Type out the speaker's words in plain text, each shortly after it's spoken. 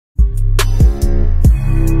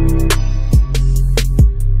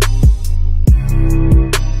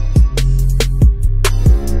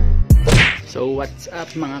What's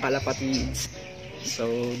up mga kalapatids? So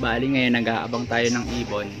bali ngayon nag-aabang tayo ng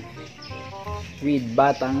ibon with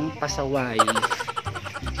batang pasaway.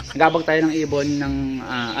 Nag-aabang tayo ng ibon ng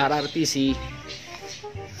Rrpc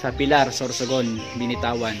sa Pilar, Sorsogon,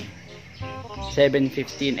 Binitawan,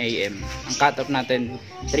 7:15 AM. Ang cut-off natin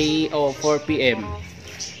 3 o 4 PM.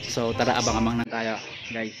 So tara, abang-abang na tayo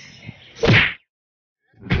guys.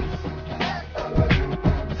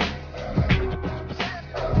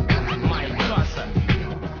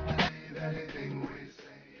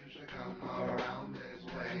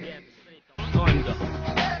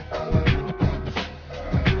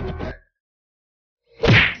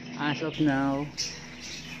 As of now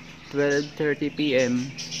 12:30 PM,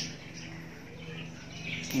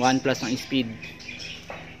 1 plus ang speed.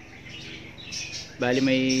 Bali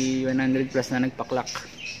may 100 plus na nagpaklak.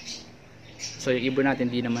 So yung ibon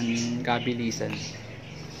natin di naman kabilisan.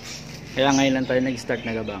 Kaya ngayon lang tayo nag-start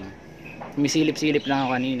na gabang. Umisilip-silip lang ako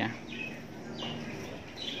kanina.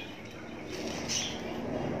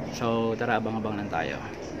 So tara, abang-abang lang tayo.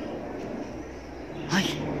 Ay!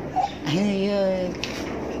 Ayun!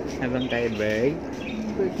 Abang tayo, bird.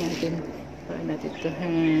 Bird natin. Paano natin ito, ha?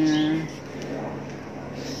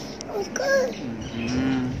 Okay.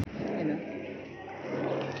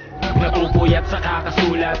 Napupuyat sa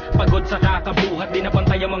kakasulat, pagod sa kakabuhat, di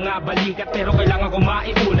napantay ang mga balikat, pero kailangan ko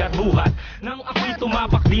maiulat buhat. Nang ako'y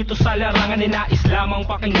tumapak dito sa larangan, ninais lamang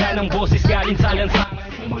pakinggan ang boses galing sa lansangan.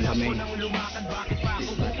 Kung wala ko nang lumakad, bakit pa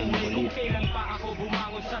ako bumulong? Kailan pa ako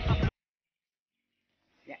bumangon sa tapos?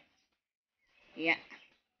 Yeah.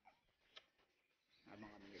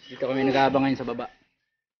 Dito kami nag-aabang ngayon sa baba.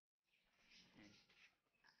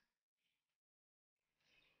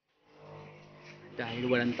 Dahil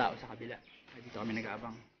walang tao sa kabila, dito kami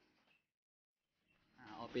nag-aabang.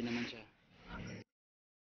 Open naman siya.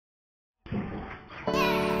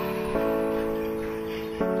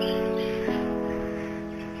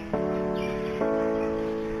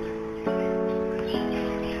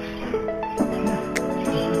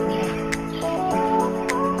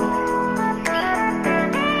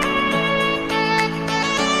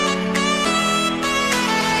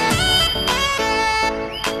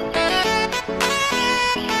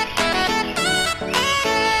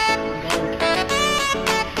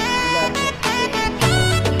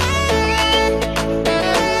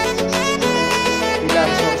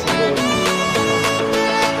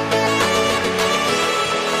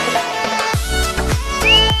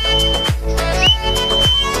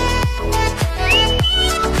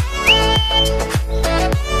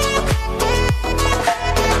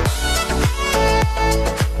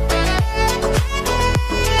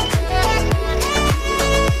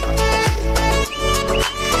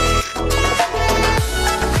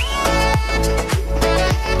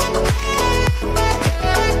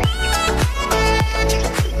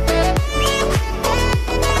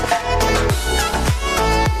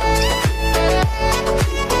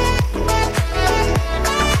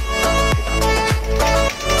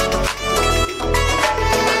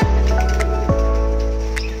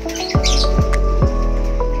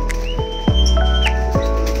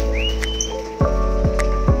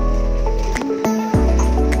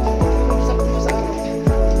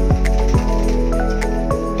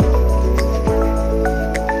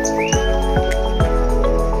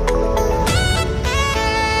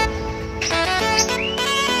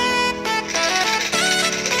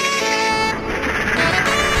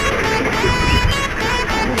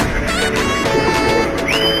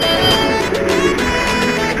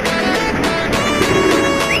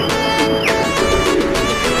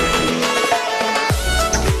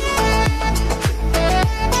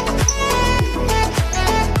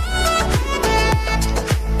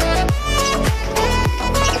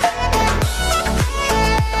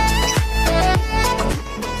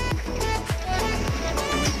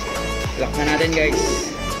 Lock na natin guys.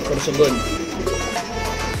 Sorsogon.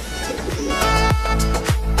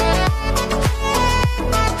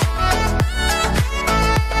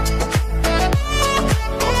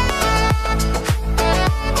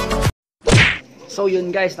 So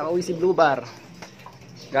yun guys, nakauwi si BLUEBAR.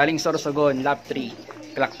 Galing Sorsogon, lap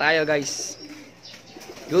 3. Clock tayo guys.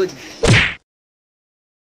 Good.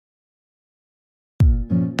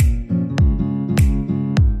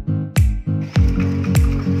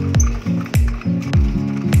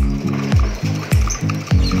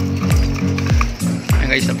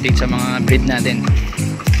 Guys, update sa mga breed natin.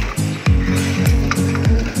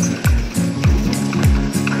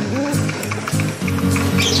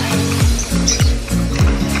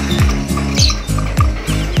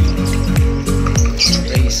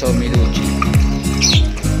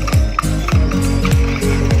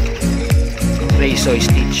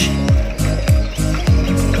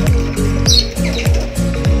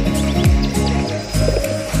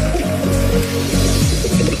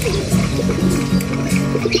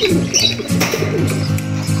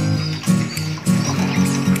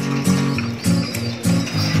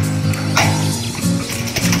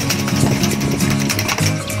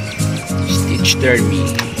 Derby.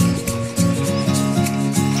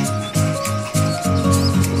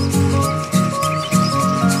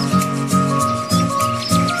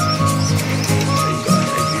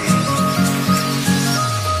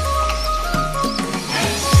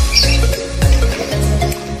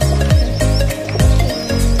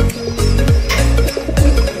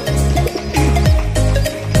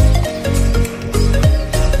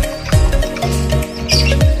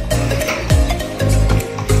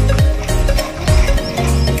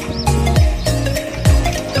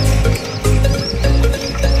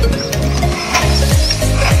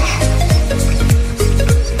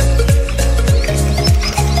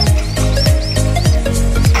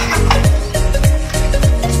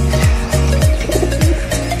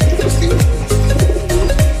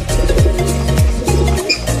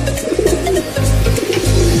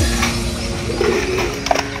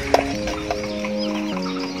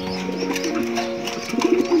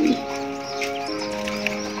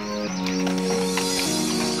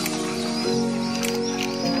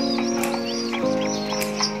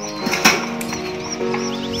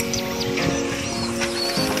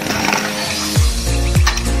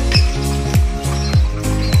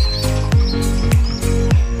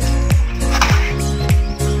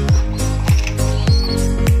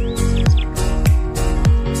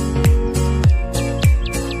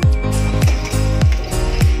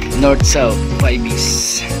 North-South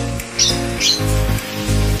vibes.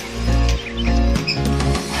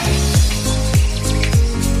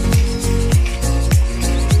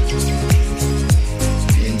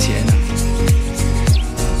 Ayan si ano,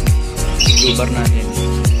 BLUEBAR natin,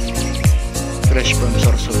 fresh from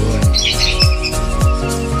Sorsogon.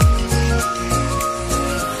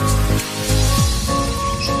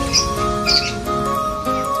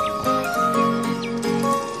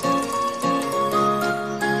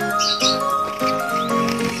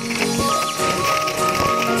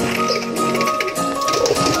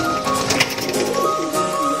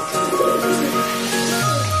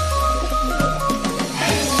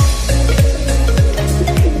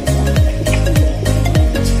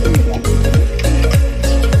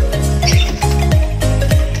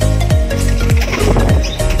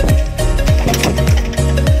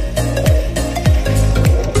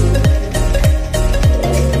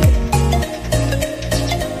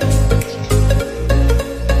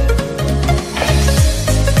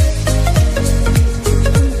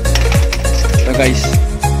 Guys,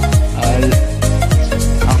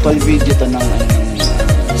 actual video to ng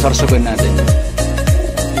Sorsogon natin.